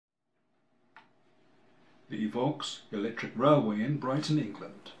the Voilks Electric Railway in Brighton,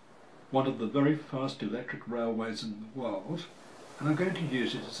 England, one of the very first electric railways in the world, and I'm going to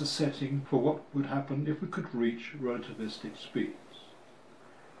use it as a setting for what would happen if we could reach relativistic speeds.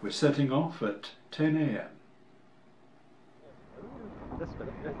 We're setting off at 10 AM. This bit,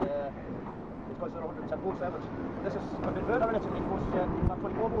 because they're 110 volt servers. This is a converter in it, and it goes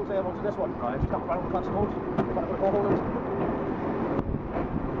 24 volt servos to this one. Right. It's got around class volts. We've got to put a borehole in it.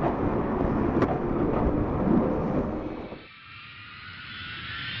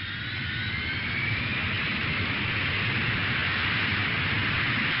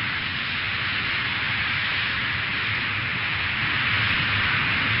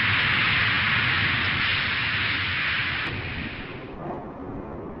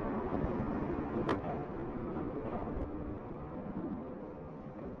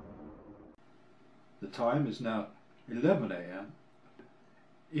 The time is now 11 AM,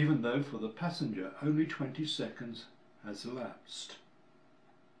 even though for the passenger only 20 seconds has elapsed.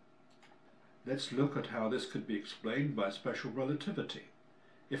 Let's look at how this could be explained by special relativity,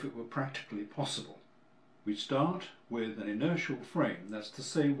 if it were practically possible. We start with an inertial frame, that's to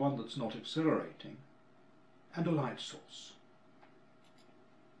say one that's not accelerating, and a light source.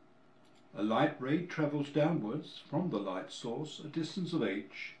 A light ray travels downwards from the light source a distance of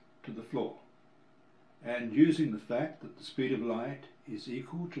h to the floor. And using the fact that the speed of light is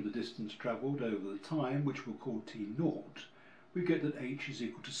equal to the distance travelled over the time, which we'll call t0, we get that h is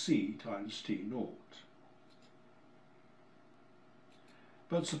equal to c times t0.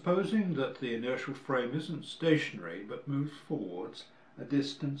 But supposing that the inertial frame isn't stationary but moves forwards a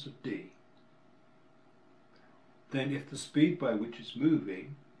distance of d, then if the speed by which it's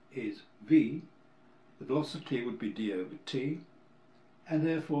moving is v, the velocity would be d over t, and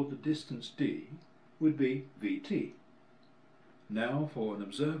therefore the distance d would be Vt. Now, for an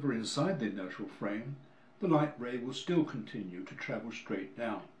observer inside the inertial frame, the light ray will still continue to travel straight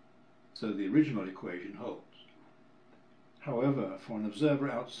down, so the original equation holds. However, for an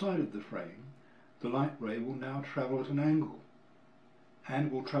observer outside of the frame, the light ray will now travel at an angle,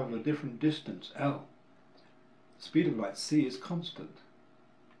 and will travel a different distance, L. The speed of light c is constant.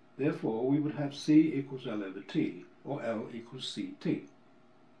 Therefore, we would have c equals L over t, or L equals ct.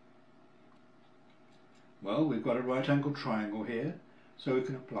 Well, we've got a right-angled triangle here, so we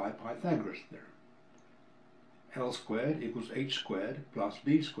can apply Pythagoras' theorem. L squared equals h squared plus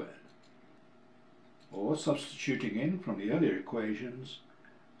b squared. Or, substituting in from the earlier equations,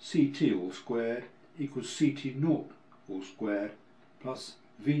 ct all squared equals ct0 all squared plus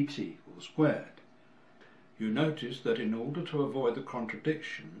vt all squared. You notice that in order to avoid the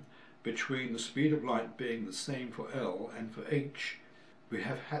contradiction between the speed of light being the same for L and for h, we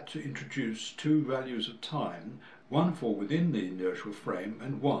have had to introduce two values of time, one for within the inertial frame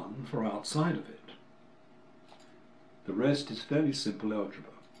and one for outside of it. The rest is fairly simple algebra.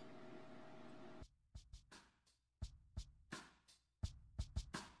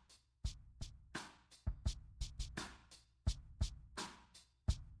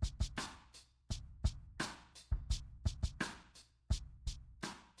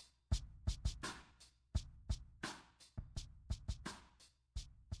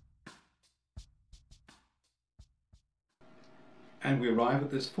 And we arrive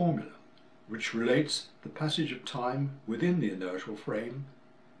at this formula, which relates the passage of time within the inertial frame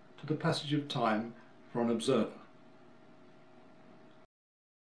to the passage of time for an observer.